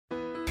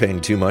paying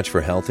too much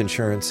for health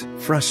insurance?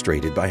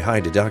 Frustrated by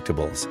high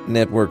deductibles,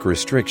 network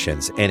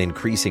restrictions, and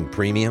increasing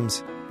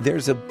premiums?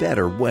 There's a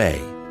better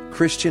way.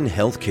 Christian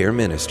Healthcare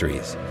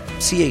Ministries.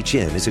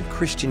 CHM is a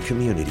Christian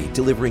community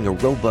delivering a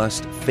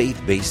robust,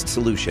 faith-based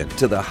solution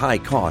to the high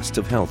costs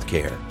of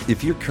healthcare.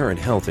 If your current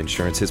health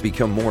insurance has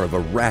become more of a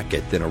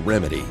racket than a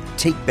remedy,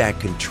 take back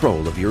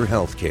control of your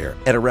healthcare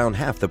at around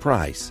half the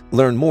price.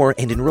 Learn more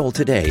and enroll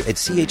today at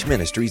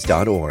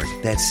chministries.org.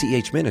 That's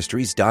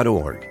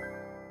chministries.org.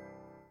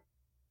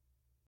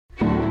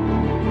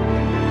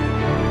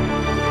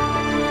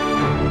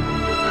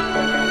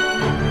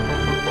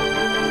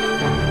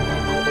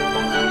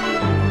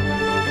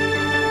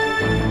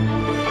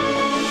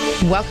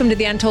 Welcome to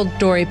the Untold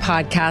Story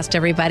podcast,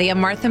 everybody.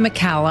 I'm Martha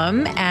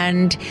McCallum,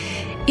 and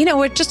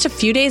we're just a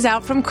few days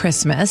out from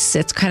Christmas.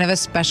 It's kind of a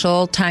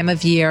special time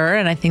of year,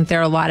 and I think there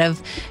are a lot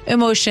of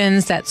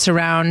emotions that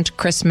surround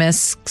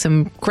Christmas,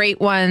 some great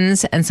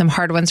ones and some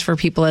hard ones for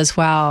people as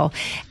well.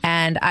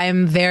 And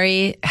I'm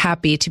very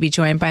happy to be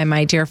joined by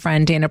my dear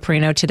friend, Dana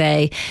Perino,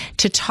 today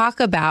to talk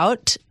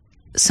about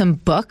some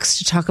books,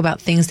 to talk about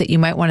things that you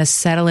might want to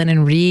settle in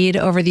and read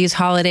over these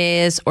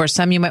holidays, or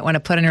some you might want to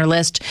put on your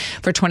list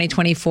for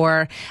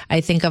 2024.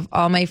 I think of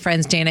all my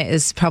friends, Dana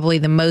is probably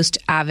the most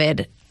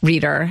avid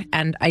reader,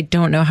 and I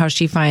don't know how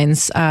she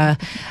finds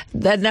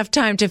enough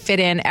time to fit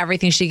in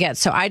everything she gets.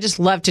 So I just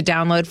love to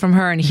download from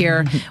her and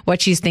hear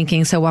what she's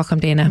thinking. So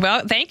welcome, Dana.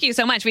 Well, thank you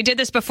so much. We did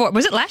this before.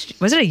 Was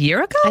it a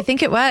year ago? I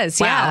think it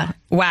was. Wow. Yeah.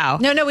 Wow.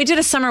 No, we did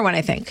a summer one,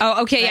 I think.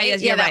 Oh, okay. Right?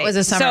 Yeah, that right. was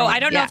a summer So one.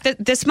 I don't know if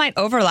this might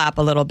overlap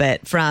a little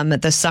bit from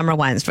the summer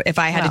ones, if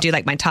I had to do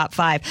like my top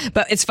 5.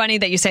 But it's funny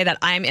that you say that.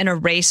 I'm in a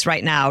race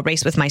right now,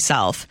 race with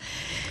myself.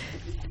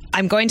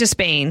 I'm going to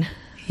Spain.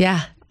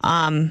 Yeah.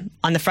 On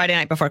the Friday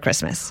night before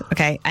Christmas.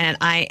 Okay. And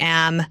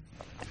I'm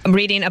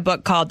reading a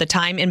book called The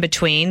Time in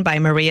Between by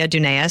Maria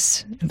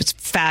Duneas. It's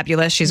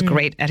fabulous. She's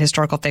great at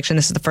historical fiction.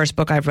 This is the first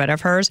book I've read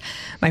of hers.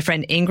 My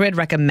friend Ingrid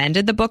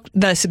recommended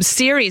the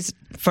series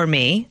for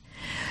me.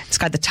 It's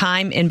got The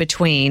Time in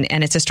Between,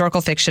 and it's historical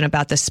fiction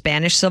about the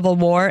Spanish Civil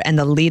War and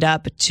the lead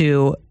up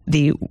to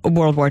the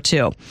World War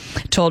II,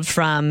 told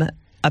from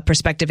a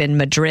perspective in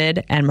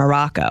Madrid and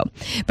Morocco.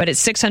 But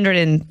it's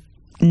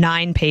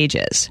 609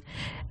 pages.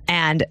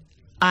 And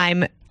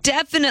I'm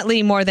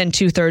definitely more than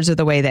 2/3 of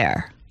the way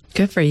there.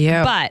 Good for you.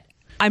 But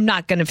I'm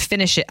not going to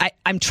finish it.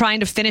 I'm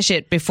trying to finish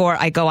it before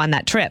I go on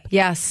that trip.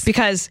 Yes.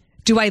 Because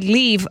do I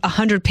leave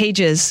 100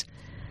 pages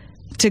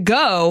to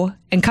go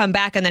and come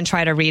back and then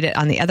try to read it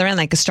on the other end,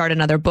 like start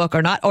another book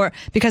or not? Or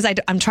because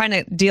I'm trying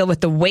to deal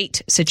with the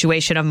weight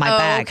situation of my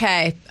bag.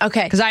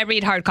 Okay. Because I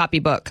read hard copy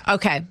book.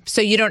 Okay.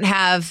 So you don't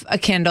have a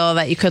Kindle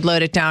that you could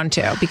load it down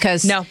to?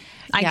 Because No.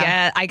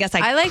 I guess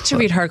I like to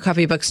read hard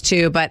copy books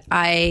too, but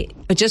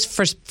just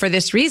for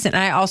this reason.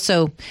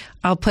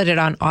 I'll put it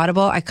on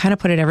Audible. I kind of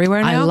put it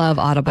everywhere now. I love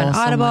Audible. On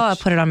Audible, so much. I'll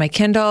put it on my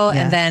Kindle,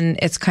 and then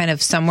it's kind of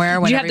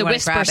somewhere whenever you have the want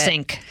to grab Whisper it.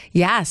 Sync.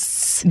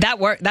 Yes,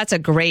 That's a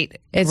great.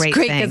 It's great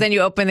because then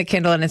you open the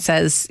Kindle and it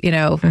says,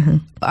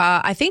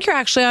 I think you're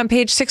actually on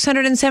page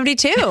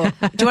 672. Do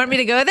you want me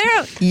to go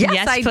there?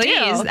 Yes, I please.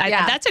 do.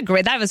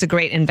 That was a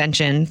great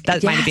invention.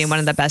 That might have been one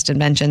of the best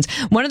inventions.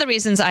 One of the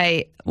reasons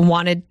I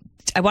wanted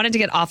to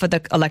get off of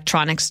the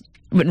electronics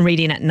when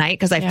reading at night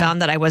because I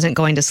found that I wasn't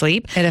going to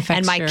sleep. It affects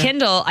and my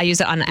Kindle, I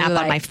use it on an app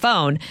on my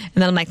phone. And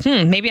then I'm like,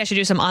 maybe I should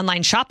do some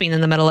online shopping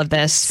in the middle of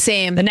this.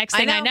 Same. The next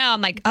thing I know,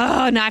 I'm like,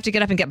 oh, now I have to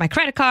get up and get my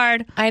credit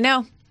card. I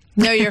know.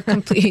 No, you're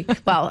complete.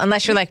 Well,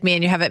 unless you're like me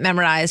and you have it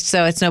memorized,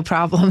 so it's no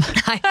problem.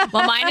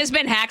 Mine has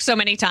been hacked so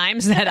many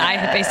times that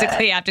I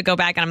basically have to go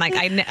back and I'm like,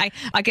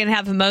 I can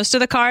have most of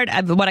the card.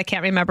 What I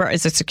can't remember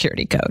is the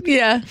security code.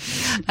 Yeah.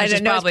 I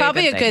don't know. It's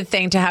probably a good good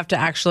thing to have to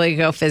actually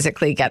go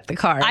physically get the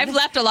card. I've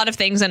left a lot of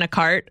things in a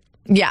cart.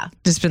 Yeah.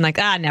 Just been like,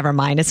 never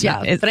mind. It's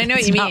not. But I know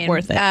what you mean. Not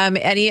worth it.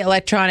 Any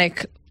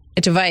electronic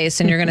device,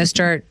 and you're going to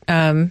start,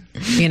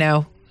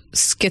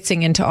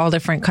 skitzing into all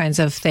different kinds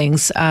of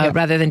things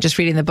rather than just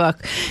reading the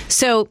book.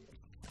 So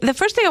the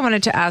first thing I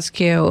wanted to ask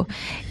you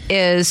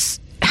is,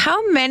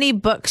 how many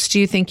books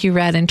do you think you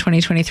read in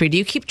 2023? Do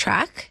you keep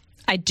track?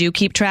 I do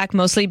keep track,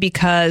 mostly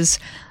because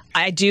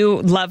I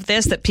do love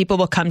this, that people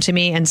will come to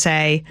me and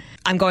say,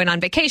 I'm going on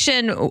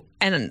vacation,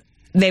 and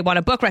they want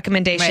a book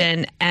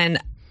recommendation, and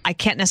I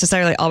can't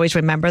necessarily always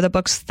remember the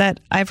books that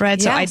I've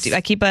read. So I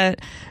keep a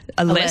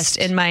list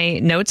in my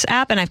notes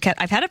app, and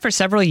I've had it for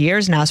several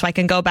years now, so I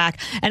can go back,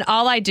 and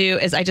all I do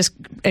is I just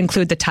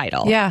include the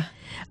title. Yeah.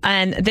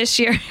 And this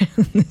year,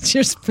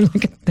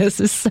 look at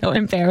this, is so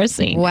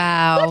embarrassing.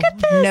 Wow. Look at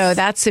this. No,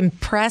 that's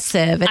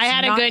impressive. I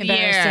had a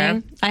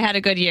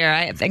good year.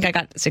 I think I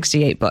got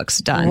 68 books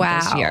done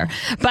this year.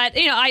 But,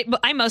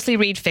 I mostly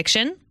read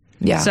fiction.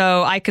 Yeah.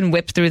 So I can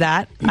whip through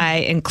that. I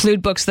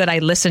include books that I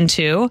listen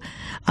to.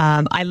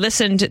 I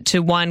listened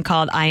to one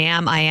called I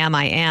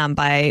Am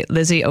by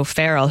Lizzie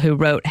O'Farrell, who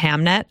wrote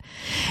Hamnet.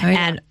 Oh,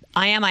 yeah. And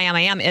I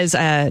Am is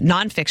a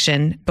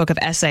nonfiction book of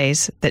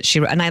essays that she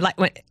wrote. And I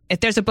like if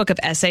there's a book of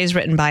essays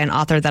written by an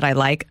author that I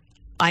like,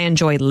 I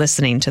enjoy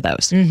listening to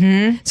those.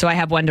 So I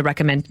have one to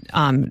recommend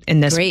in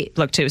this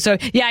book too. So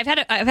yeah,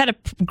 I've had a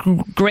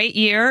great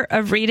year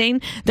of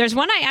reading. There's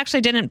one I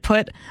actually didn't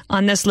put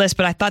on this list,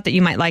 but I thought that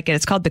you might like it.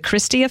 It's called The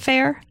Christie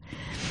Affair.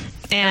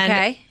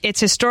 And it's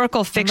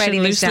historical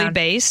fiction loosely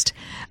based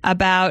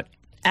about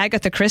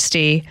Agatha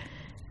Christie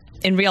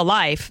in real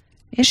life.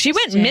 She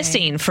went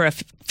missing for a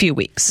few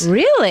weeks.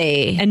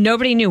 Really? And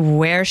nobody knew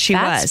where she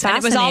was. And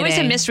it was always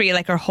a mystery,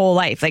 like her whole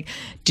life. Like,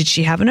 did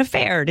she have an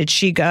affair? Did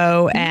she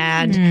go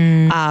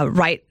and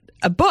write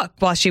a book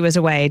while she was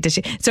away?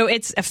 So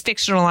it's a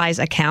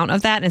fictionalized account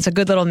of that, and it's a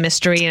good little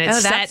mystery, and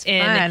it's set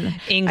in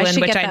England,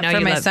 which I know you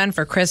love. For my son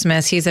for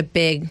Christmas. He's a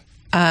big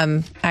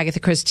Agatha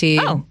Christie.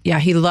 Oh, yeah,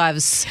 he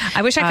loves.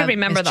 I wish I could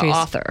remember the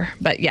author,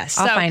 but yes,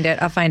 I'll find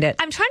it.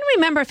 I'm trying to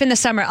remember if in the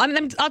summer.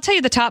 I'll tell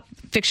you the top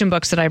fiction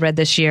books that I read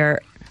this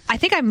year. I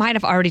think I might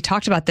have already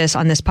talked about this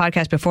on this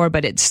podcast before,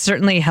 but it's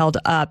certainly held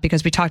up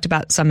because we talked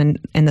about some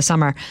in the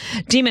summer.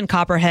 Demon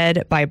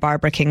Copperhead by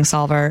Barbara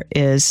Kingsolver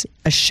is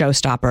a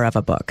showstopper of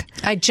a book.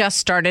 I just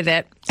started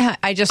it.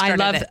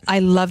 I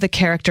love the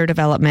character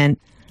development.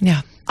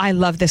 Yeah. I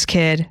love this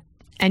kid.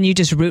 And you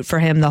just root for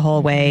him the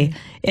whole way.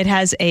 It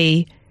has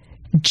a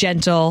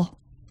gentle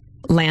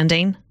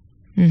landing,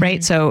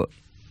 right? So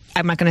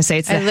I'm not going to say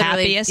it's the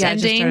happiest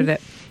ending,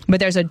 but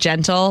there's a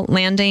gentle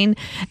landing.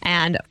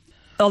 And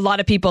a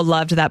lot of people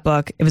loved that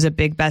book. It was a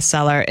big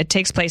bestseller. It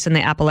takes place in the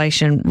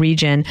Appalachian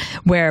region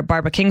where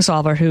Barbara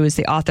Kingsolver, who is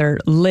the author,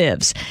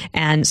 lives.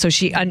 And so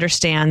she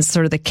understands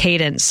sort of the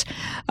cadence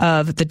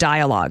of the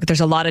dialogue.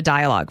 There's a lot of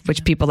dialogue,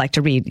 which people like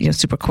to read,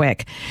 super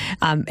quick.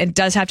 It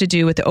does have to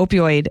do with the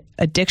opioid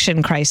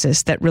addiction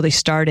crisis that really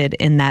started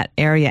in that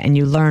area, and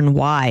you learn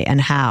why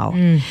and how.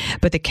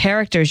 But the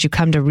characters you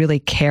come to really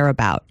care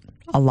about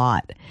a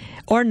lot.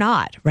 Or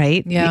not,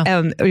 right?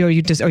 Yeah. Or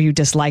you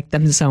dislike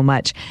them so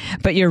much,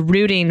 but you're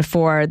rooting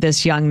for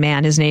this young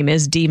man. His name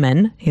is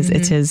Demon.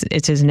 It's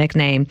his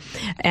nickname.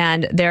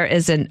 And there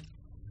is an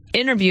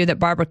interview that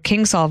Barbara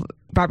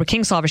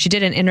Kingsolver. She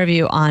did an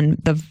interview on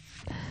the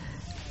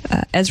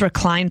Ezra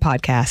Klein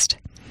podcast.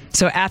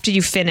 So after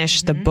you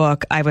finish the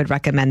book, I would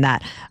recommend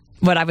that.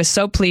 What I was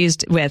so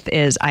pleased with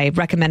is I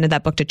recommended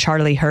that book to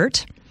Charlie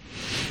Hurt.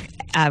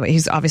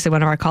 He's obviously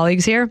one of our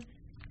colleagues here.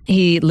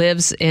 He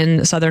lives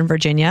in Southern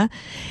Virginia.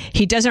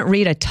 He doesn't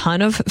read a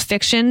ton of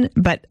fiction,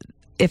 but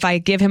if I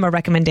give him a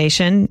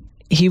recommendation,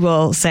 he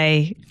will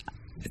say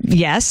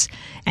yes,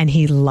 and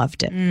he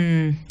loved it.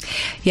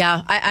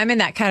 Yeah, I'm in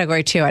that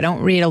category too. I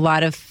don't read a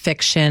lot of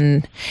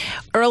fiction.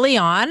 Early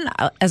on,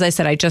 as I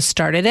said, I just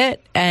started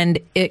it, and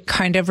it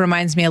kind of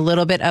reminds me a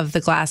little bit of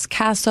The Glass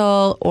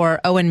Castle or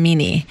Owen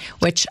Meany,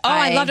 which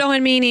I loved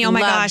Owen Meany. Oh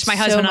my gosh, my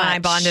husband and I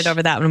bonded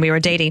over that when we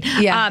were dating.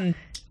 Yeah.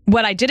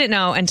 What I didn't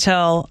know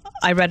until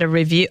I read a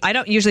review, I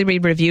don't usually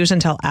read reviews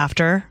until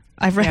after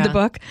I've read the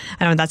book.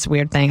 I know that's a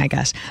weird thing, I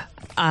guess.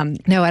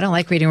 No, I don't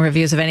like reading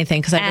reviews of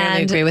anything because I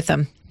rarely agree with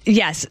them.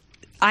 Yes.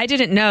 I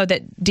didn't know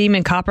that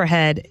Demon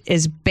Copperhead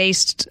is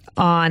based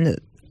on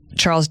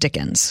Charles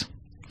Dickens.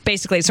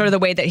 Basically, sort of the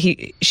way that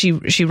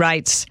she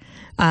writes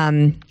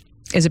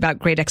is about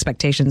Great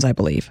Expectations, I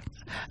believe.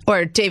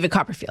 Or David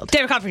Copperfield.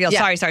 David Copperfield.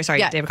 Yeah. Sorry.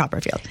 Yeah. David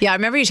Copperfield. Yeah, I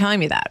remember you telling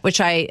me that, which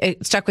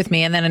it stuck with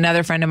me. And then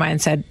another friend of mine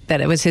said that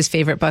it was his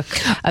favorite book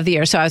of the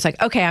year. So I was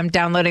like, okay, I'm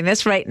downloading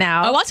this right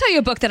now. Oh, I'll tell you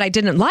a book that I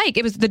didn't like.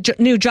 It was the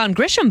new John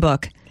Grisham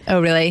book.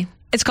 Oh, really?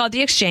 It's called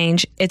The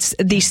Exchange. It's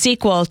the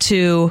sequel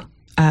to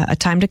A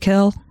Time to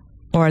Kill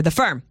or The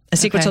Firm. A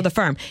sequel to The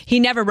Firm. He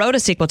never wrote a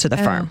sequel to The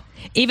Firm.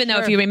 Even though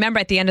if you remember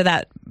at the end of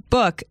that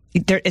book,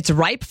 it's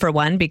ripe for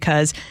one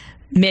because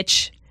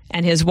Mitch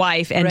and his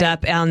wife end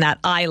up on that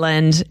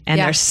island and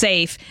they're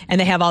safe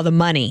and they have all the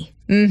money.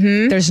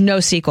 There's no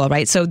sequel,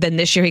 right? So then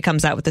this year he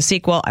comes out with the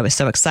sequel. I was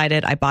so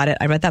excited. I bought it.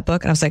 I read that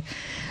book and I was like,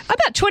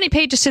 about 20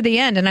 pages to the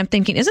end. And I'm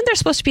thinking, isn't there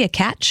supposed to be a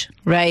catch?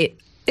 Right.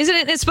 Isn't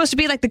it supposed to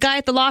be like the guy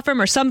at the law firm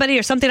or somebody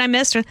or something I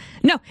missed?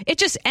 No, it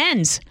just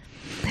ends.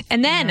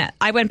 And then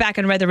I went back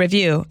and read the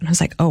review and I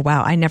was like, oh,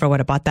 wow, I never would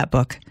have bought that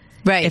book.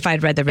 Right. If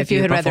I'd read the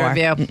review before. If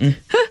you had read the review.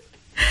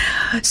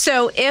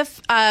 So if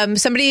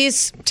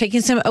somebody's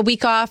taking a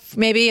week off,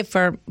 maybe if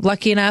we're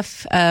lucky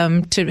enough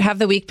to have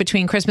the week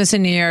between Christmas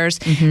and New Year's,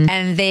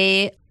 and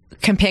they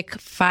can pick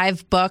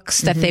 5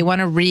 books that they want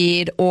to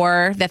read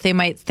or that they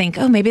might think,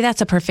 oh, maybe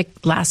that's a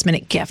perfect last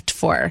minute gift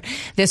for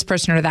this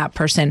person or that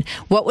person,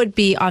 what would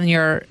be on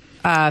your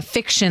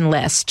fiction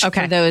list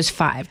for those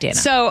 5, Dana?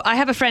 So I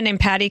have a friend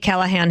named Patty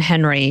Callahan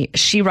Henry.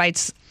 She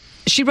wrote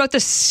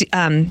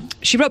Becoming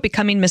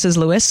Mrs.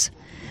 Lewis,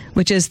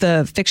 which is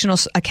the fictional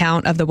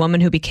account of the woman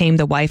who became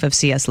the wife of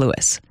C.S.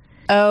 Lewis.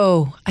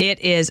 Oh.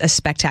 It is a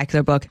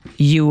spectacular book.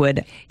 You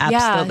would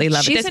absolutely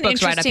love it. This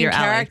book's right up your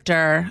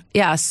character. Alley.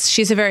 Yes,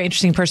 she's a very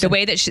interesting person. The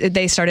way that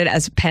they started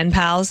as pen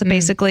pals,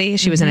 basically.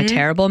 She was in a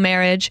terrible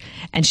marriage,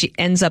 and she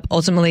ends up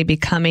ultimately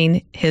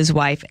becoming his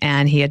wife,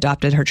 and he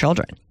adopted her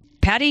children.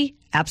 Patty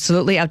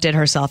absolutely outdid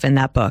herself in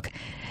that book.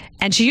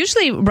 And she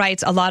usually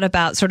writes a lot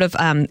about sort of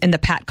in the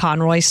Pat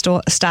Conroy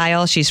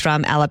style. She's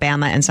from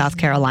Alabama and South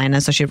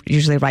Carolina, so she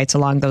usually writes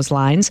along those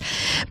lines.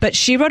 But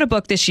she wrote a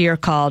book this year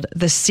called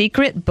The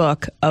Secret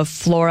Book of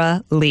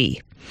Flora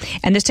Lee.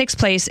 And this takes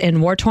place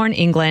in war-torn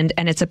England,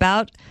 and it's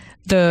about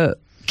the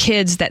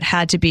kids that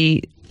had to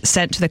be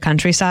sent to the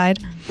countryside.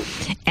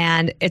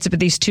 And it's about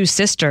these two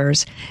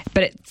sisters,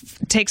 but it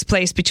takes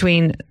place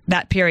between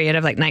that period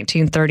of like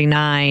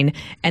 1939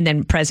 and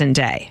then present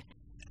day.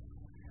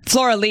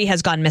 Flora Lee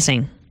has gone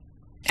missing,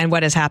 and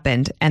what has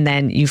happened, and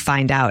then you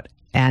find out,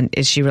 and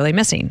is she really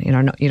missing?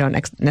 You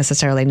don't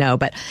necessarily know,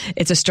 but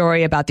it's a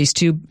story about these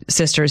two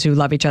sisters who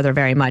love each other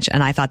very much,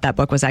 and I thought that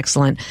book was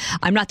excellent.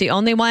 I'm not the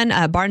only one.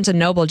 Barnes &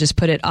 Noble just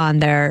put it on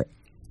their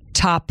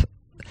top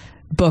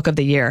book of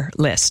the year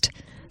list.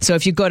 So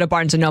if you go to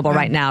Barnes & Noble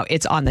right now,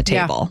 it's on the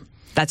table. Yeah.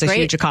 That's a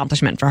huge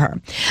accomplishment for her.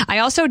 I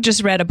also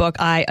just read a book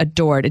I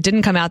adored. It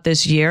didn't come out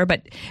this year,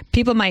 but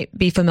people might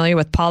be familiar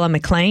with Paula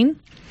McLean.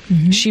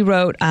 Mm-hmm. She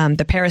wrote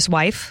The Paris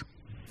Wife.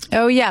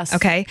 Oh, yes.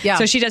 Okay. Yeah.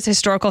 So she does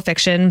historical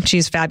fiction.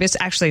 She's fabulous.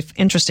 Actually,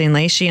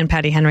 interestingly, she and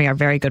Patty Henry are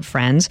very good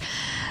friends.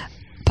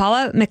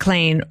 Paula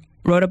McLean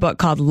wrote a book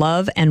called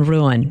Love and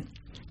Ruin.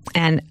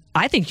 And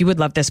I think you would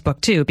love this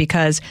book, too,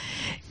 because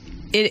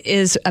it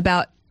is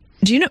about...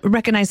 Do you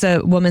recognize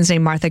the woman's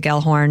name, Marty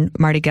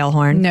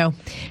Gellhorn? No.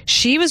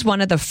 She was one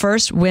of the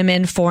first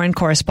women foreign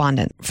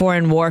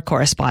war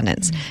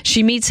correspondents. Mm-hmm.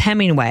 She meets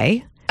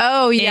Hemingway.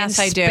 Oh, yes,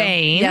 I do.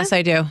 Spain. Yes,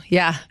 I do.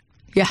 Yeah.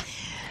 Yeah.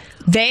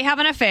 They have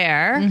an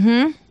affair.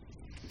 Mm-hmm.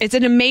 It's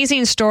an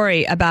amazing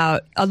story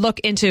about a look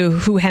into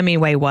who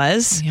Hemingway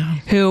was,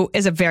 who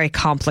is a very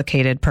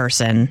complicated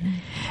person.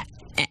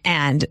 Mm-hmm.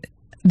 And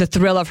the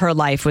thrill of her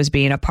life was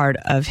being a part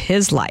of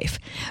his life.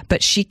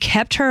 But she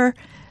kept her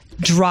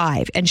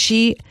drive, and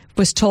she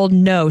was told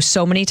no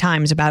so many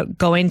times about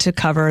going to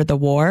cover the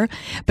war,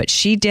 but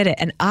she did it.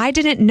 And I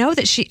didn't know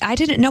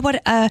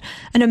what an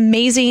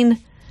amazing,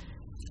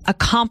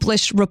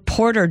 accomplished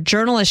reporter,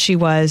 journalist she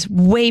was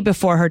way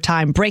before her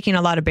time, breaking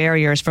a lot of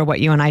barriers for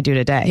what you and I do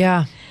today.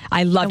 Yeah.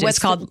 I loved it. It's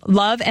called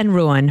Love and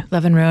Ruin.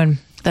 Love and Ruin.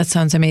 That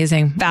sounds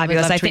amazing.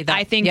 Fabulous. I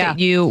think that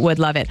you would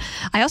love it.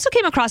 I also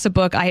came across a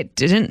book I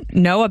didn't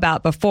know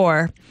about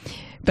before,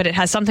 but it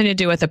has something to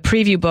do with a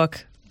preview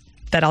book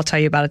that I'll tell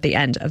you about at the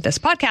end of this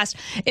podcast.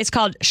 It's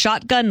called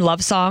Shotgun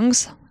Love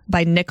Songs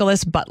by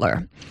Nicholas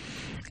Butler.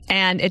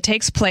 And it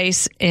takes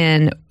place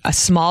in a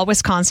small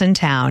Wisconsin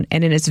town,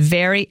 and it is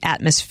very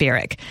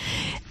atmospheric.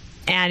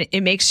 And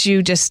it makes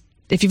you just,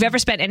 if you've ever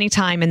spent any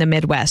time in the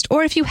Midwest,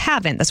 or if you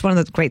haven't, that's one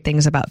of the great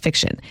things about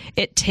fiction.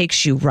 It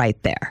takes you right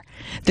there.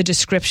 The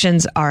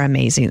descriptions are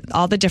amazing.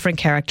 All the different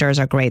characters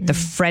are great. The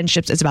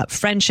friendships, it's about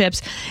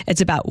friendships.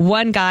 It's about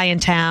one guy in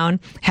town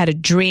had a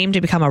dream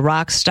to become a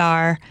rock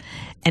star,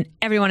 and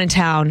everyone in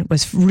town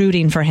was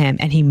rooting for him,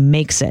 and he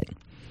makes it.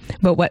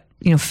 But what,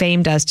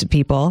 fame does to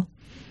people,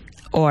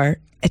 or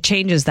it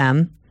changes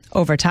them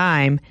over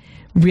time,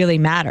 really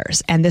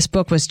matters. And this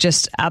book was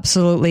just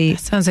absolutely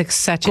sounds like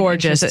such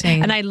gorgeous.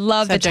 And I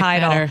love the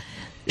title. Matter.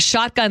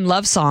 Shotgun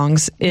Love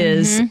Songs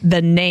is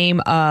the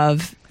name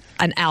of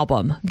an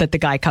album that the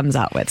guy comes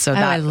out with. So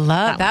I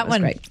love that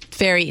one. Great.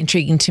 Very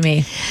intriguing to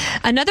me.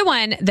 Another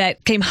one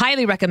that came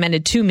highly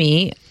recommended to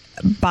me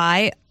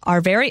by our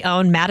very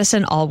own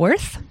Madison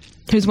Allworth,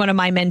 who's one of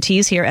my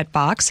mentees here at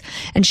Vox,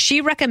 and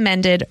she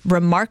recommended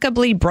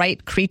Remarkably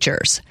Bright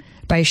Creatures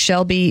by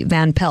Shelby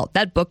Van Pelt.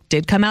 That book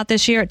did come out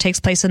this year. It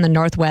takes place in the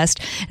Northwest,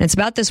 and it's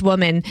about this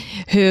woman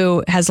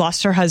who has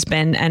lost her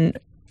husband, and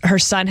her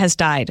son has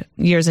died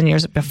years and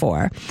years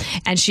before.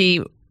 And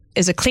she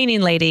is a cleaning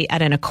lady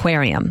at an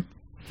aquarium.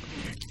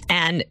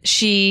 And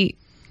she,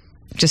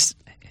 just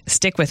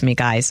stick with me,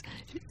 guys,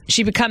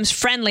 she becomes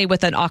friendly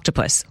with an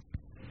octopus.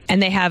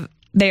 And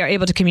they are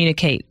able to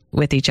communicate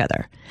with each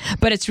other.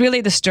 But it's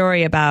really the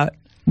story about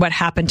what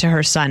happened to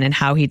her son and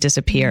how he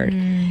disappeared.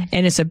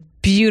 And it's a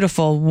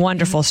beautiful,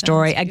 wonderful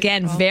story.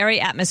 Again, very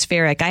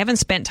atmospheric. I haven't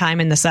spent time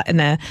in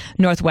the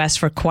Northwest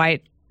for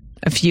quite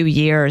a few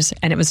years,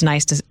 and it was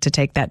nice to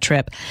take that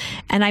trip.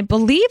 And I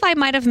believe I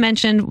might have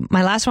mentioned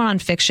my last one on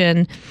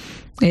fiction.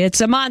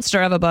 It's a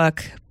monster of a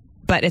book,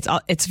 but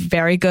it's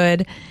very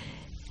good.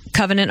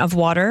 Covenant of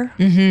Water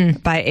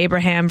by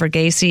Abraham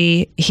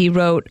Verghese. He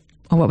wrote,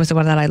 what was the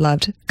one that I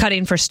loved?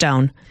 Cutting for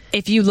Stone.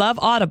 If you love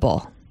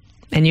Audible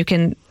and you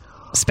can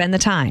spend the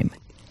time,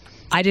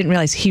 I didn't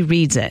realize he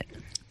reads it.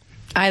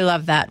 I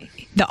love that.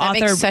 The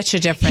author makes such a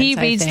difference. He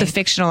reads the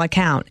fictional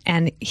account,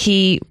 and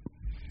he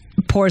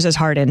pours his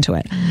heart into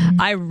it.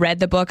 I read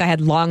the book. I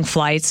had long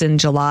flights in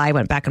July,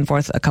 went back and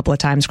forth a couple of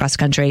times across the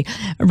country,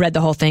 read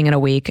the whole thing in a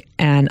week,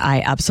 and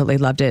I absolutely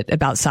loved it.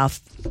 About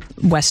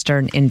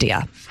southwestern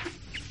India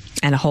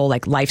and a whole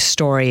life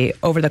story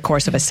over the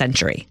course of a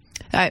century.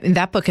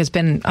 That book has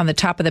been on the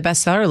top of the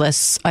bestseller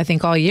lists, I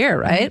think, all year,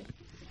 right?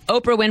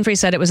 Oprah Winfrey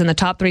said it was in the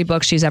top 3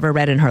 books she's ever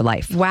read in her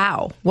life.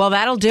 Wow. Well,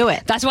 that'll do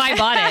it. That's why I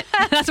bought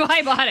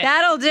it.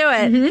 That'll do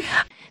it.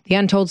 The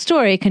Untold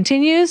Story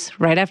continues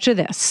right after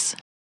this.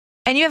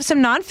 And you have some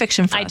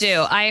nonfiction for us. I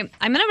do. I'm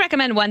going to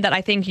recommend one that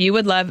I think you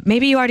would love.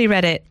 Maybe you already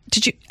read it.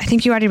 I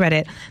think you already read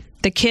it.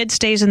 The Kid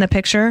Stays in the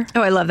Picture.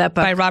 Oh, I love that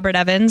book by Robert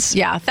Evans.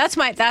 Yeah, that's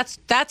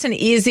an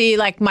easy,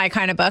 like, my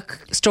kind of book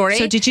story.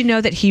 So did you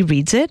know that he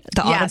reads it,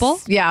 the Audible?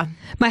 Yeah.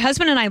 My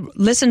husband and I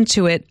listened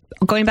to it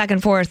going back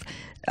and forth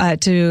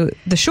to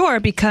The Shore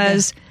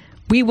because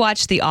we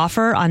watched The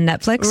Offer on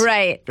Netflix.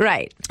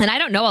 Right. And I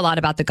don't know a lot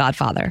about The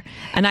Godfather.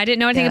 And I didn't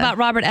know anything about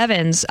Robert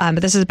Evans.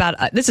 But this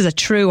is a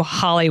true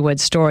Hollywood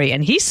story.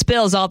 And he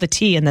spills all the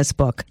tea in this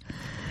book.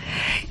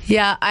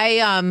 Yeah,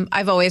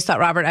 I've always thought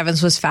Robert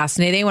Evans was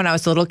fascinating. When I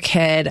was a little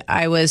kid,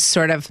 I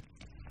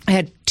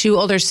had two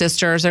older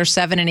sisters. They're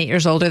 7 and 8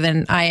 years older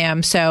than I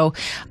am. So,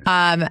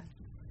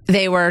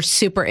 they were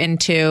super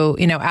into,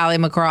 Ally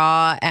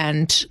McGraw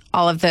and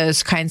all of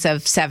those kinds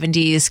of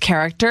 70s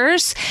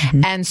characters.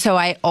 Mm-hmm. And so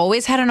I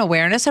always had an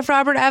awareness of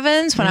Robert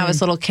Evans when I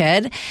was a little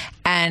kid.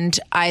 And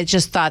I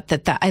just thought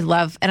that I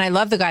love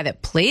the guy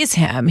that plays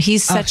him.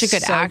 He's such a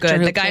good actor. Good.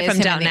 Who the guy plays from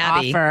him Downton in The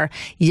Abbey. Offer.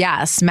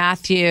 Yes,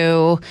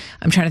 Matthew.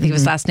 I'm trying to think of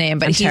his last name,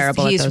 but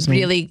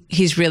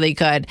he's really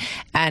good.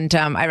 And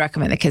I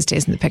recommend The Kid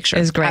Stays in the Picture.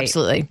 It's great.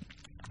 Absolutely.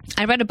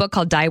 I read a book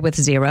called Die with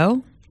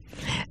Zero.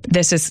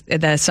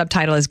 The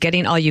subtitle is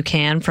Getting All You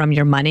Can from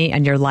Your Money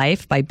and Your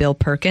Life by Bill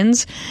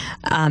Perkins.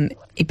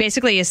 He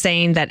basically is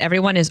saying that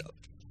everyone is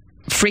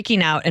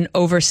freaking out and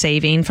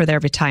over-saving for their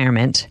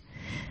retirement.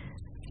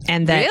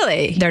 And that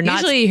really? They're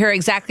not. Usually you hear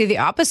exactly the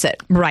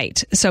opposite.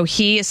 Right. So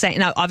he is saying,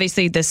 now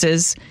obviously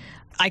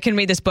I can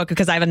read this book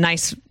because I have a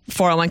nice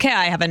 401k,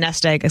 I have a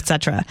nest egg,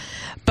 etc.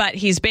 But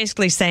he's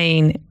basically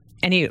saying,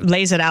 and he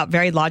lays it out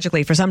very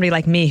logically for somebody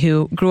like me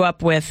who grew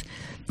up with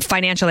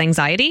financial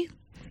anxiety.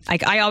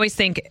 Like, I always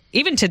think,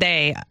 even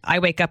today, I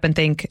wake up and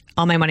think,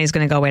 all my money is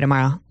going to go away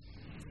tomorrow.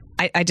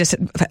 I just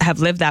have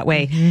lived that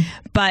way. Mm-hmm.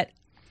 But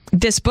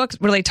this book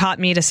really taught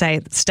me to say,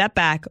 step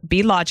back,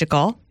 be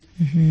logical.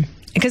 Mm-hmm.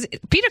 Because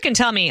Peter can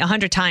tell me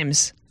 100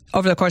 times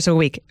over the course of a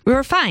week, we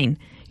were fine.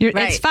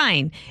 It's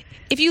fine.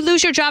 If you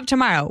lose your job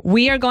tomorrow,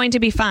 we are going to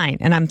be fine.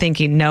 And I'm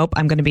thinking, nope,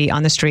 I'm going to be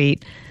on the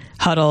street,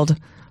 huddled,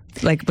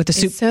 like with the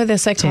soup. So the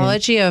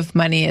psychology of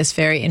money is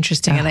very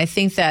interesting. And I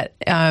think that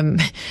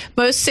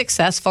most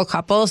successful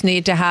couples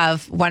need to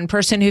have one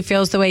person who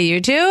feels the way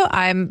you do.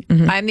 I'm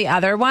the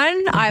other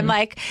one. Mm-hmm. I'm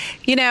like,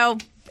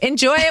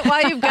 enjoy it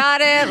while you've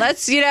got it.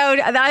 Let's,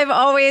 I've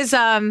always,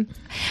 I'm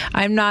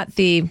not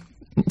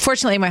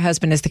fortunately, my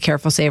husband is the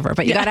careful saver,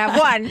 but you got to have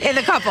one in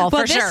the couple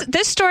for sure.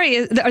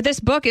 This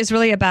book is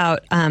really about,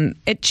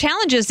 it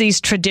challenges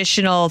these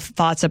traditional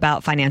thoughts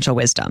about financial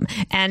wisdom.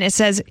 And it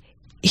says,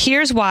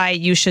 here's why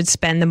you should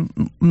spend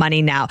the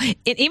money now.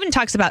 It even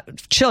talks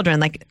about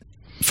children. Like,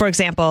 for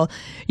example,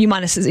 you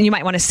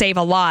might want to save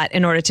a lot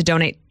in order to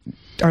donate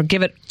or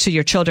give it to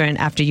your children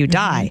after you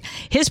die.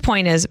 His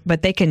point is,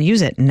 but they can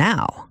use it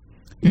now.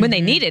 When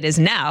they need it is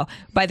now.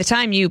 By the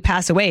time you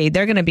pass away,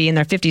 they're going to be in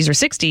their 50s or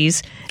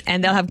 60s,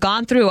 and they'll have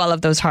gone through all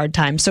of those hard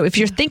times. So if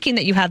you're thinking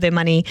that you have the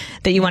money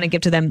that you want to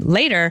give to them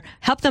later,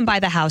 help them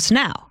buy the house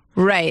now.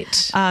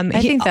 Right.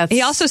 I think that's.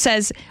 He also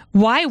says,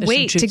 why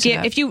wait to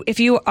give? If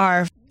you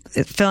are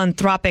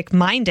philanthropic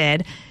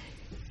minded,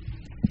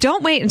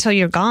 don't wait until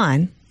you're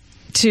gone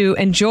to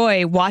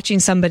enjoy watching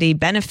somebody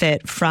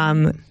benefit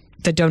from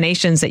the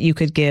donations that you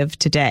could give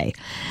today.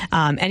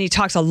 And he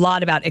talks a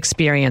lot about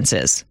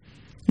experiences.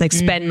 Like,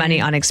 spend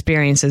money on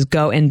experiences,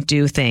 go and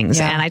do things.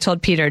 Yeah. And I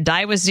told Peter,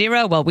 die with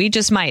zero? Well, we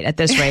just might at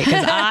this rate,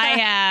 because I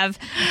have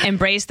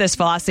embraced this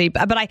philosophy.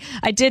 But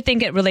I did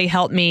think it really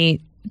helped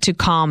me to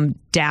calm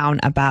down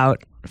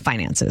about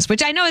finances,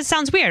 which I know it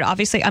sounds weird.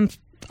 Obviously,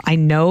 I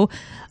know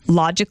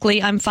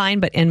logically I'm fine,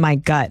 but in my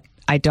gut,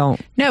 I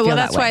don't. No, well,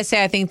 that's why I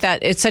say I think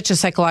that it's such a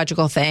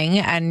psychological thing,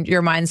 and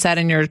your mindset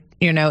and your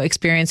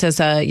experience as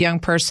a young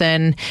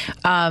person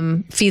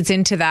feeds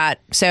into that.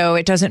 So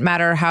it doesn't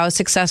matter how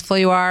successful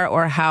you are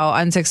or how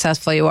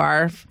unsuccessful you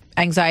are.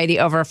 Anxiety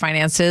over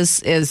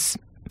finances is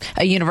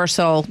a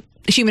universal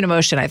human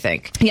emotion, I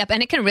think. Yep,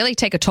 and it can really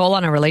take a toll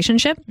on a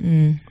relationship,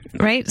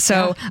 right?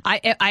 So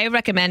yeah. I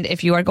recommend,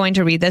 if you are going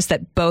to read this,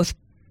 that both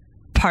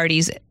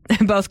parties,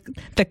 both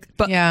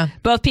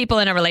people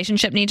in a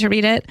relationship need to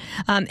read it.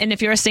 And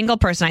if you're a single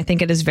person, I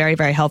think it is very,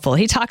 very helpful.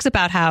 He talks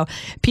about how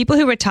people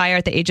who retire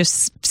at the age of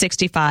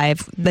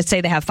 65, let's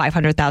say they have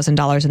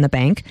 $500,000 in the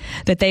bank,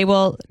 that they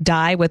will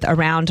die with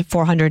around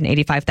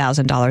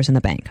 $485,000 in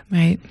the bank.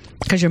 Right.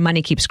 Because your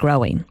money keeps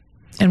growing.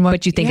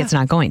 But you think it's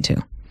not going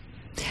to.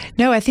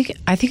 No, I think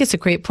it's a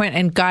great point.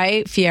 And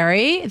Guy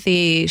Fieri,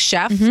 the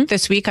chef,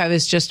 this week I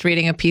was just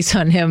reading a piece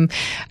on him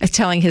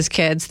telling his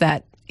kids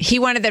that he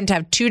wanted them to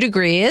have 2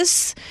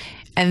 degrees,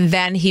 and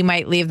then he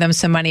might leave them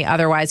some money.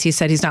 Otherwise, he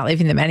said he's not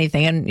leaving them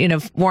anything.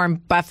 And, Warren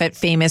Buffett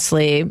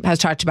famously has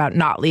talked about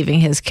not leaving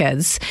his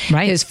kids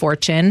his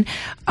fortune.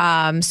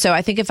 So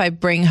I think if I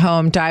bring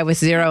home Die with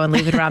Zero and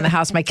leave it around the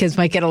house, my kids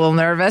might get a little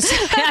nervous.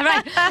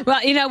 Right.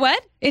 Well, you know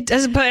what? It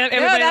doesn't put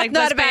everybody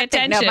not a bad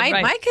thing. No,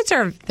 my kids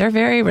they're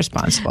very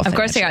responsible. Of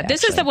course they are.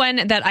 This is the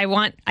one that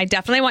I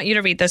definitely want you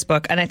to read this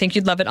book, and I think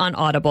you'd love it on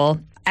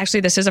Audible.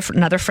 Actually, this is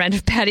another friend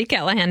of Patty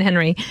Callahan,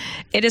 Henry.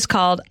 It is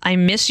called I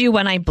Miss You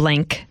When I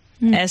Blink,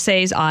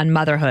 Essays on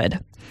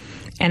Motherhood.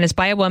 And it's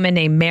by a woman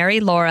named Mary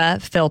Laura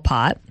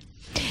Philpott.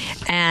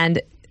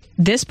 And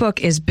this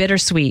book is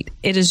bittersweet.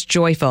 It is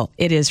joyful.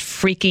 It is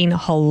freaking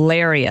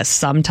hilarious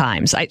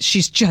sometimes.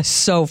 She's just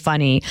so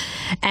funny.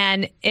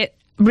 And it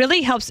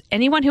really helps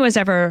anyone who has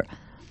ever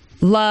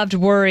loved,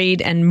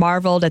 worried, and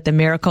marveled at the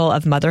miracle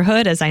of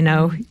motherhood, as I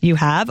know you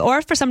have,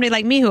 or for somebody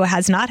like me who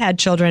has not had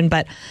children,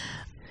 but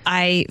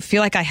I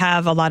feel like I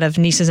have a lot of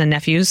nieces and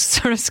nephews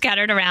sort of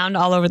scattered around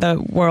all over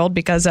the world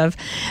because of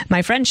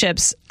my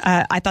friendships.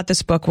 I thought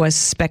this book was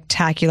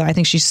spectacular. I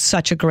think she's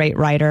such a great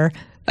writer,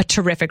 a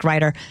terrific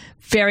writer,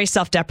 very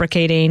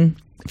self-deprecating,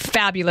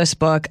 fabulous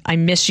book. I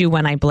miss you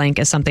when I blink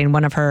is something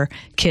one of her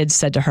kids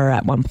said to her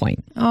at one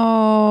point.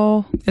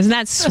 Oh, isn't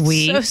that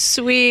sweet? That's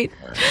so sweet.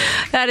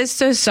 That is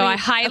so sweet. So I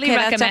highly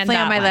recommend that's definitely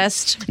that on my one.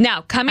 list.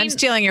 Now, I'm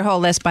stealing your whole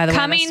list, by the way.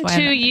 Coming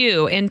to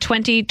you in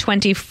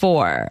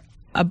 2024,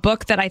 a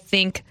book that I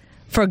think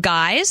for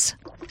guys,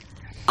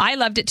 I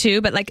loved it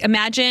too, but like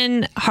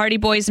imagine Hardy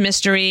Boys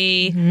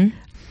Mystery,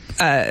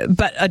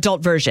 but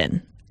adult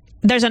version.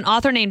 There's an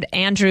author named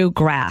Andrew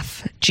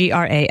Graff,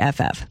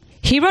 Graff.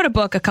 He wrote a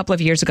book a couple of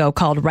years ago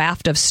called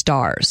Raft of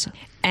Stars.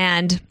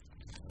 And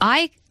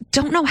I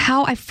don't know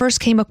how I first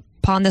came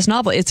upon this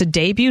novel. It's a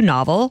debut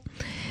novel.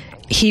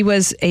 He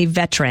was a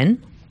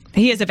veteran.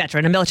 He is a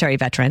veteran, a military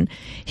veteran.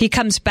 He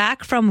comes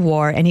back from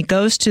war and he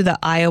goes to the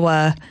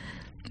Iowa,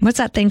 what's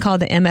that thing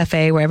called? The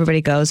MFA, where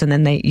everybody goes and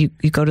then you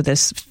go to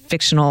this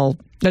fiction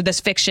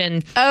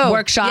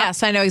workshop.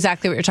 Yes, I know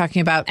exactly what you're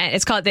talking about. And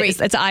it's called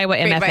it's Iowa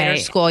Great MFA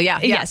Writer's School.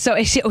 Yeah. So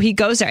he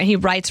goes there and he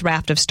writes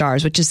Raft of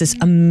Stars, which is this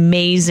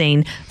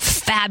amazing,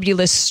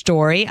 fabulous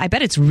story. I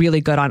bet it's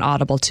really good on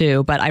Audible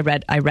too. But I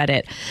read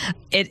it.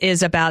 It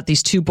is about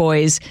these two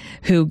boys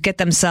who get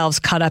themselves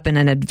caught up in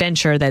an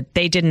adventure that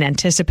they didn't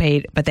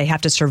anticipate, but they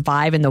have to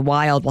survive in the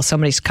wild while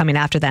somebody's coming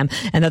after them,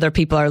 and other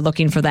people are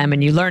looking for them,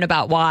 and you learn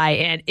about why.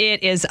 And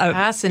it is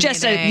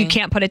you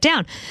can't put it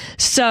down.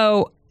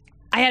 So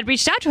I had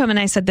reached out to him and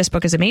I said, this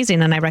book is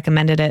amazing. And I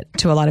recommended it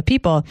to a lot of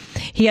people.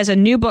 He has a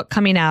new book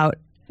coming out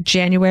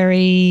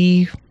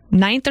January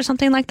 9th or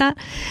something like that.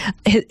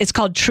 It's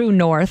called True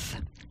North.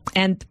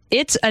 And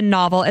it's a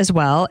novel as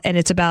well. And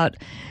it's about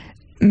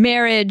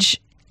marriage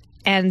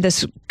and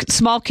this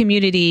small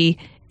community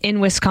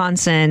in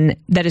Wisconsin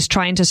that is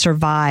trying to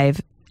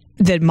survive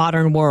the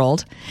modern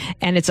world.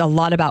 And it's a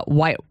lot about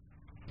why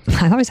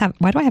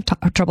do I have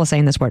trouble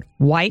saying this word?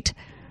 White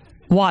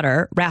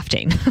water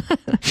rafting.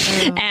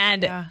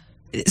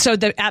 So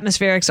the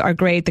atmospherics are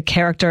great. The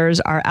characters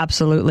are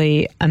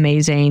absolutely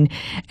amazing.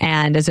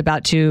 And it's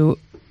about two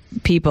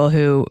people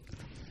who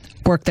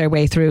work their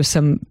way through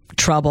some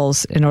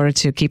troubles in order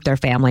to keep their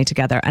family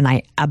together. And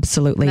I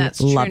absolutely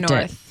loved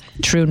it.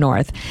 True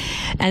North.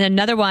 And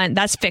another one,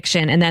 that's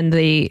fiction. And then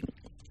the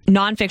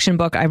nonfiction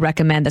book I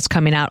recommend that's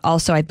coming out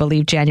also, I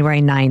believe,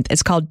 January 9th.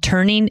 It's called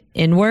Turning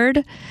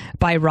Inward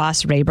by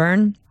Ross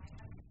Rayburn.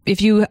 If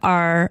you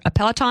are a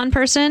Peloton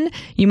person,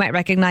 you might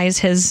recognize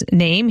his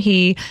name.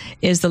 He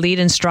is the lead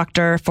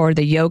instructor for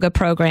the yoga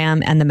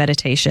program and the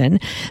meditation.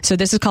 So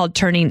this is called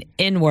Turning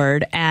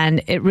Inward,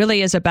 and it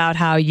really is about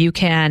how you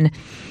can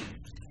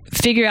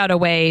figure out a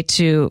way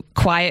to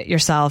quiet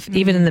yourself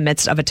even in the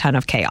midst of a ton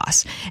of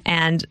chaos.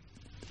 And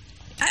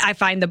I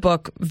find the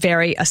book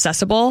very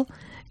accessible.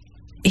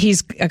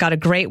 He's got a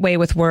great way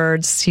with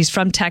words. He's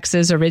from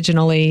Texas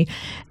originally,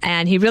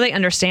 and he really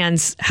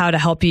understands how to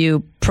help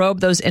you probe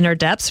those inner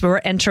depths. We're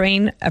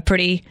entering a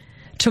pretty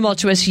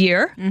tumultuous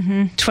year.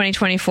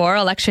 2024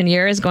 election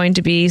year is going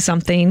to be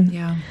something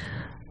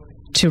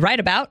to write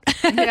about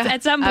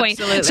at some point.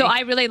 Absolutely. So I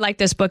really like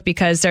this book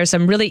because there's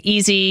some really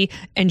easy,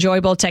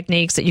 enjoyable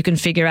techniques that you can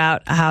figure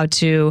out how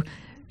to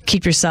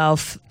keep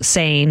yourself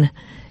sane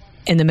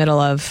in the middle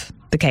of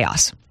the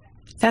chaos.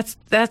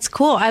 That's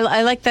cool.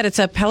 I like that it's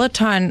a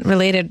Peloton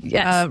related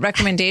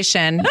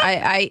recommendation.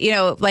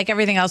 I like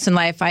everything else in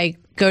life, I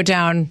go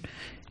down,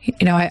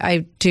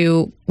 I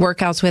do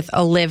workouts with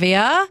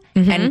Olivia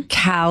and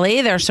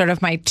Callie. They're sort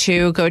of my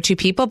two go-to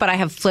people, but I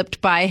have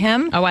flipped by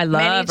him. Oh, I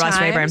love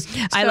Ross Rayburn.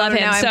 I love him.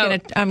 Now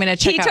I'm going to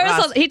check out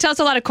Ross. He tells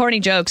a lot of corny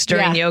jokes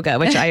during yoga,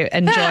 which I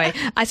enjoy.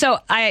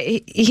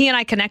 He and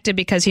I connected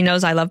because he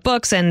knows I love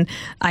books, and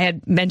I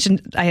had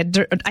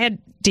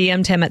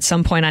DM'd him at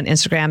some point on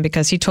Instagram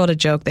because he told a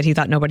joke that he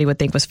thought nobody would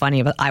think was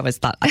funny, but I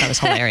thought it was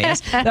hilarious.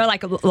 There are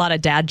like a lot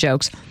of dad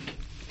jokes.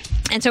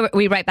 And so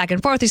we write back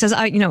and forth. He says,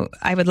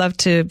 I would love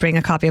to bring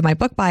a copy of my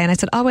book by. And I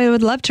said, I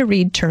would love to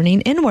read Turning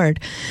Inward.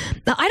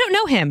 Now, I don't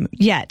know him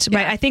yet,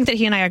 right? I think that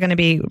he and I are going to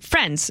be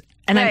friends.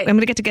 And I'm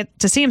going to get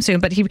to see him soon.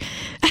 But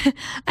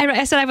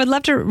I said, I would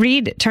love to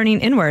read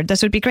Turning Inward.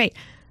 This would be great.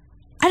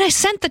 And I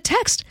sent the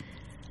text.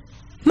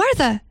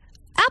 Martha,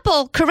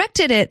 Apple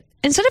corrected it.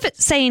 Instead of it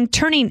saying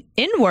Turning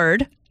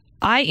Inward,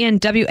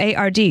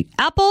 INWARD,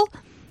 Apple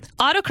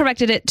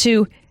auto-corrected it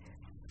to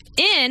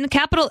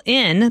capital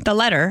N, the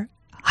letter,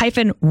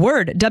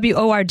 -word,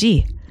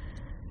 WORD.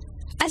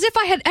 as if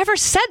I had ever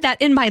said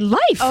that in my life.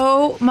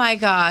 Oh my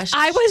gosh.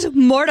 I was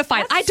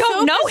mortified. That's I don't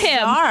so know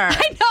bizarre. him.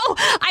 I know.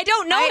 I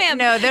don't know him.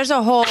 No, there's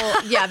a whole,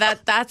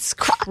 that's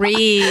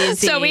crazy.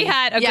 So we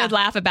had a good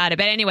laugh about it.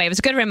 But anyway, it was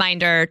a good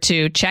reminder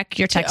to check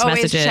your text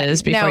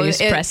messages before you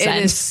press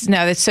send.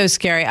 It's so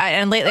scary.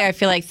 And lately I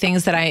feel like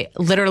things that I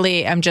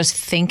literally am just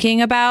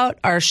thinking about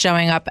are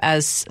showing up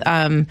as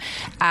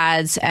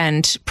ads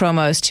and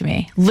promos to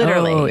me.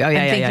 Literally. Oh,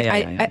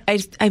 yeah.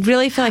 I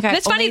really feel like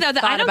It's funny though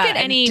that I don't get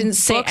any books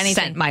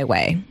sent my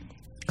way.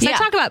 Because I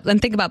talk about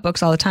and think about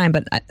books all the time,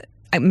 but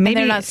maybe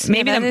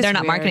they're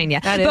not marketing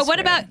yet. But what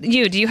about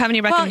you? Do you have any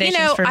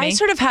recommendations for me? I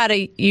sort of had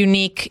a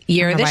unique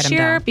year this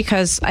year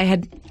because I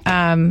had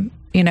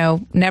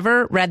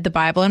never read the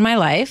Bible in my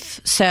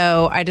life.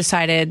 So I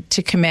decided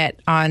to commit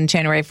on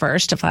January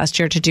 1st of last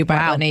year to do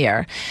Bible in a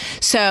year.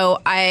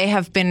 So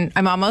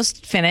I'm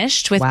almost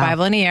finished with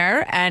Bible in a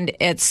year, and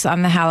it's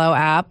on the Hallow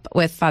app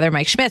with Father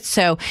Mike Schmitz.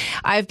 So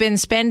I've been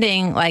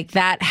spending like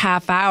that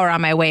half hour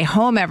on my way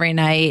home every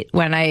night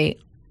when I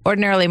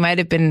ordinarily might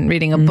have been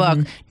reading a book,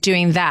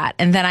 doing that.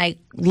 And then I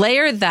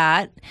layered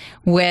that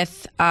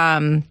with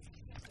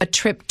a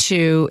trip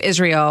to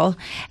Israel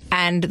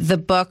and the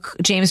book,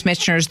 James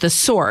Michener's The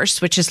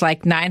Source, which is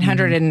like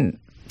 900 and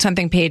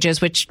something pages,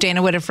 which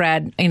Dana would have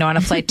read, on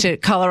a flight to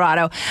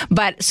Colorado.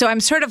 But so I'm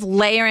sort of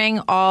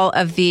layering all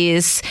of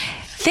these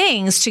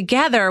things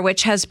together,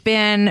 which has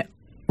been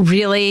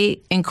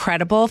really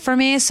incredible for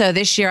me. So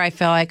this year I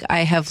feel like I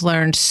have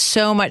learned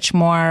so much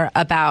more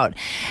about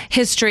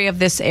history of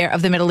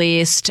the Middle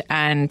East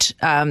and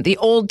the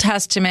Old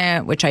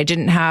Testament, which I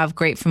didn't have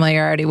great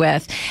familiarity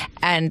with,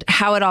 and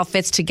how it all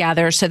fits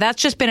together. So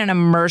that's just been an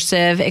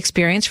immersive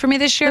experience for me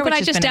this year. Look what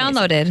I just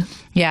downloaded.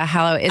 Yeah,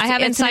 Hallow. I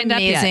haven't signed up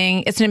yet.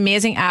 It's an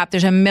amazing app.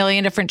 There's a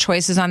million different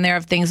choices on there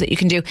of things that you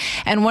can do.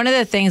 And one of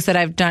the things that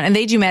I've done, and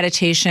they do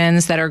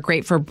meditations that are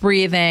great for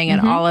breathing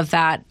and all of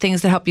that,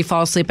 things that help you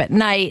fall asleep at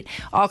night,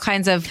 all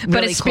kinds of really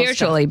But it's cool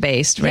spiritually stuff.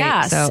 based, right?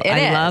 Yes, so it I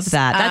is. love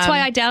that. That's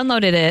why I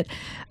downloaded it.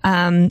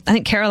 I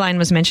think Caroline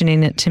was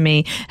mentioning it to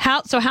me.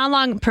 How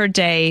long per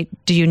day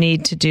do you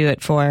need to do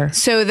it for?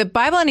 So the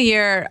Bible in a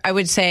year, I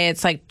would say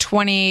it's like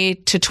 20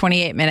 to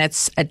 28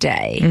 minutes a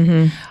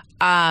day.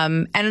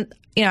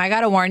 And I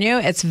got to warn you,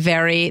 it's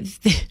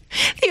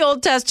the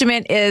Old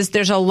Testament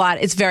there's a lot,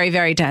 it's very,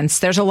 very dense.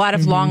 There's a lot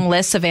of long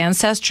lists of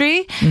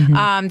ancestry.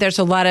 There's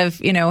a lot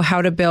of,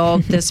 how to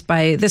build this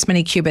by this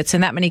many cubits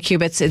and that many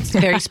cubits. It's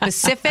very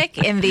specific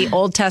in the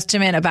Old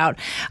Testament about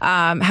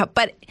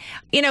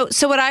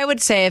so what I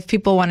would say if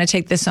people want to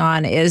take this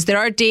on is there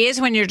are days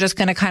when you're just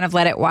going to kind of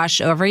let it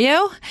wash over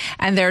you.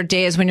 And there are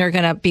days when you're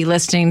going to be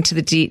listening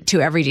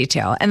to every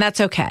detail. And that's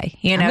okay.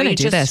 I'm going to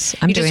do this.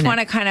 You just want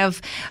to kind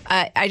of,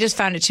 I just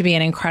found it to be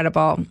an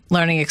incredible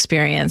learning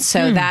experience.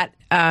 So that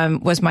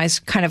was my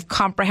kind of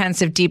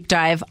comprehensive deep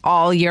dive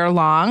all year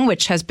long,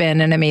 which has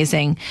been an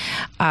amazing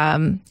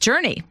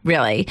journey,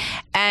 really.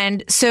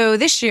 And so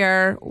this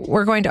year,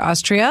 we're going to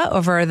Austria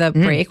over the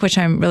break, which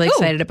I'm really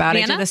excited about.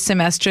 Vienna? I did a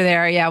semester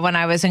there, when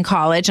I was in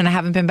college, and I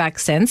haven't been back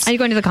since. Are you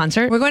going to the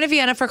concert? We're going to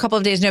Vienna for a couple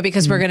of days,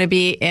 because we're going to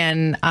be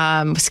in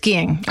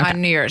skiing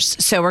on New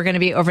Year's. So we're going to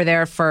be over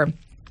there for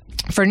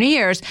New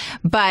Year's,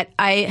 but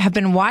I have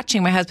been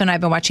watching, my husband and I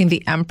have been watching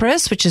The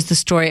Empress, which is the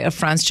story of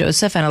Franz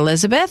Joseph and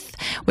Elizabeth,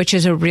 which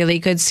is a really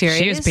good series.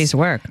 She was a piece of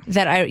work.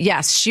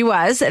 Yes, she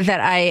was, that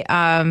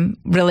I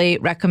really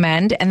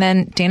recommend. And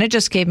then Dana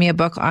just gave me a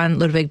book on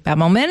Ludwig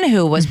Bemelman,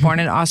 who was born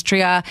in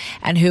Austria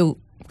and who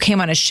came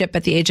on a ship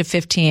at the age of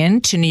 15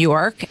 to New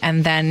York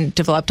and then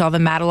developed all the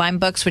Madeline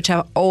books, which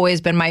have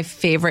always been my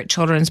favorite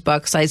children's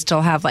books. I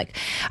still have I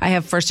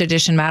have first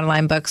edition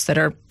Madeline books that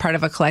are part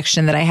of a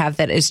collection that I have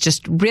that is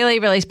just really,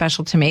 really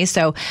special to me.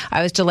 So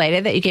I was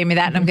delighted that you gave me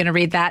that, and I'm going to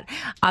read that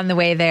on the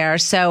way there.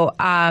 So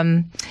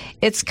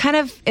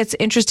it's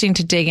interesting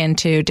to dig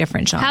into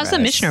different genres. How's the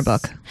Michener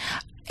book?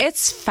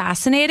 It's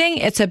fascinating.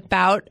 It's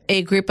about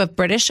a group of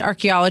British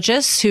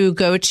archaeologists who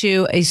go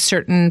to a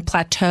certain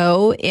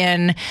plateau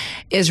in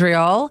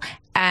Israel,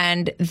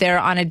 and they're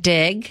on a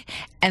dig,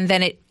 and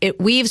then it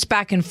weaves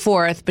back and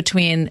forth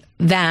between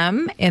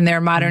them in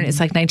their modern,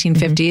 it's like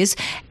 1950s,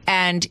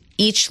 and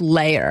each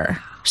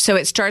layer. So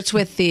it starts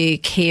with the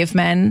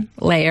cavemen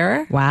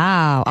layer.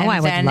 Wow. Oh, I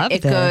would love this.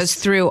 It goes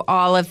through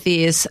all of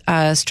these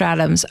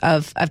stratums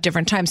of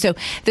different times. So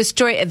the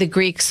story of the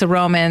Greeks, the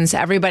Romans,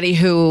 everybody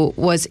who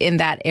was in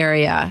that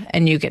area,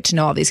 and you get to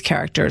know all these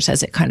characters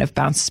as it kind of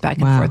bounces back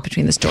and forth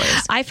between the stories.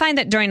 I find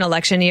that during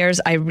election years,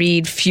 I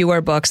read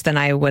fewer books than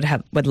I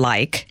would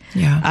like.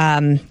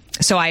 Yeah.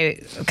 So I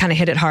kind of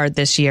hit it hard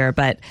this year,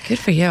 but good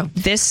for you.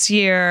 This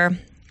year,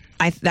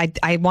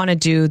 I want to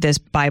do this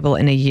Bible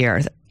in a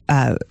year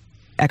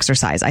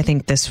exercise. I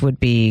think this would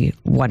be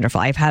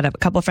wonderful. I've had a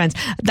couple of friends.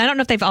 I don't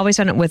know if they've always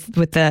done it with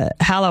the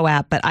Hallow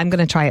app, but I'm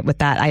going to try it with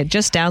that. I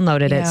just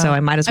downloaded it, so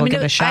I might as well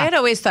give it a shot. I had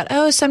always thought,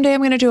 someday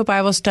I'm going to do a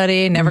Bible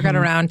study. Never got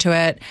around to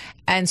it.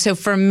 And so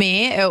for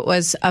me, it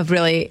was a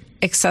really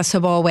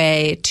accessible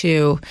way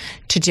to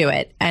do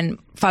it. And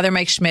Father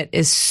Mike Schmidt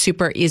is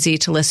super easy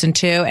to listen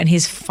to, and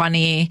he's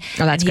funny.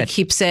 Oh, that's good. He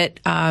keeps it,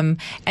 and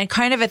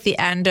kind of at the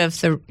end of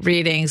the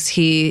readings,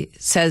 he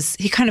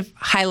kind of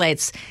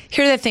highlights,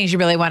 here are the things you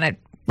really want to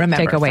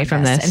remember, take away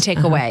from this and take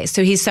away.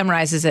 So he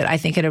summarizes it, I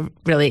think, in a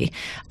really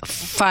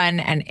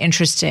fun and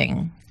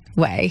interesting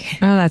way.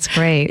 Oh, that's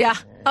great. Yeah.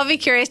 I'll be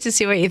curious to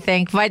see what you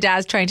think. My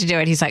dad's trying to do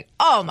it. He's like,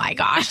 "Oh my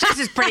gosh, this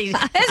is pretty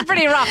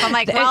rough." I'm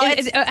like, "Well,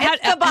 it's the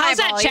Bible." How's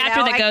that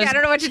chapter that goes? I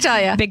don't know what to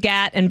tell you.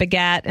 Begat and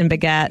begat and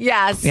begat.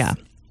 Yes. Yeah.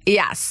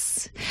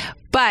 Yes.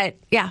 But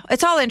yeah,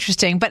 it's all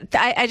interesting. But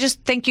I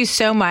just thank you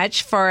so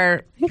much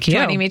for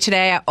joining me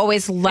today. I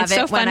always love it's it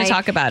so fun when to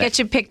talk about get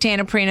to pick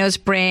Dana Perino's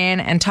brain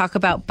and talk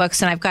about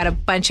books. And I've got a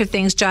bunch of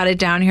things jotted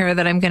down here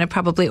that I'm going to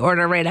probably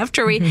order right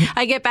after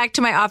I get back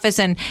to my office.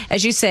 And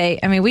as you say,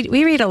 I mean,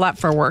 we read a lot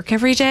for work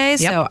every day. Yep.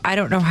 So I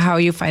don't know how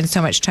you find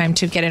so much time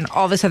to get in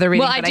all this other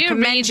reading. Well, but I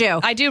commend you.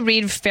 I do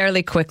read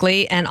fairly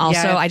quickly. And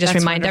also, Yeah, I just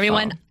that's remind wonderful.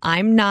 everyone,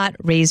 I'm not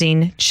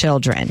raising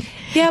children.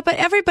 Yeah, but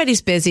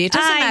everybody's busy. It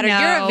doesn't I matter. know.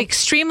 You're an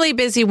extremely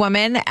busy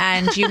woman,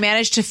 and you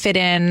manage to fit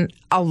in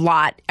a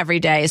lot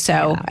every day.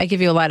 So I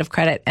give you a lot of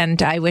credit,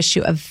 and I wish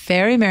you a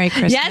very Merry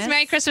Christmas. Yes,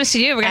 Merry Christmas to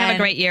you. We're going to have a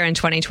great year in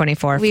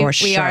 2024 for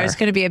sure. We are. It's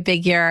going to be a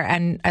big year,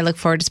 and I look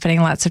forward to spending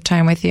lots of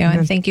time with you.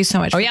 And thank you so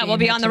much. Oh, for yeah, being we'll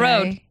be here on the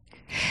today. road.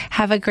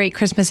 Have a great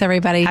Christmas,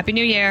 everybody. Happy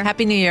New Year.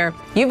 Happy New Year.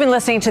 You've been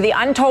listening to The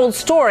Untold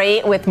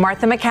Story with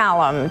Martha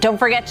McCallum. Don't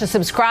forget to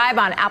subscribe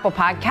on Apple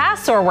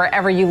Podcasts or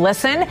wherever you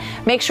listen.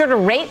 Make sure to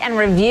rate and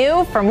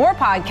review. For more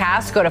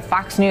podcasts, go to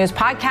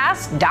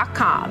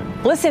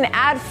foxnewspodcast.com. Listen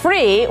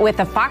ad-free with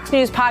the Fox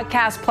News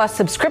Podcast Plus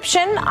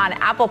subscription on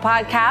Apple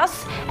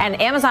Podcasts,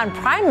 and Amazon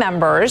Prime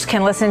members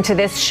can listen to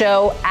this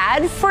show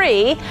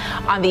ad-free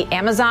on the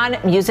Amazon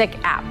Music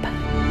app.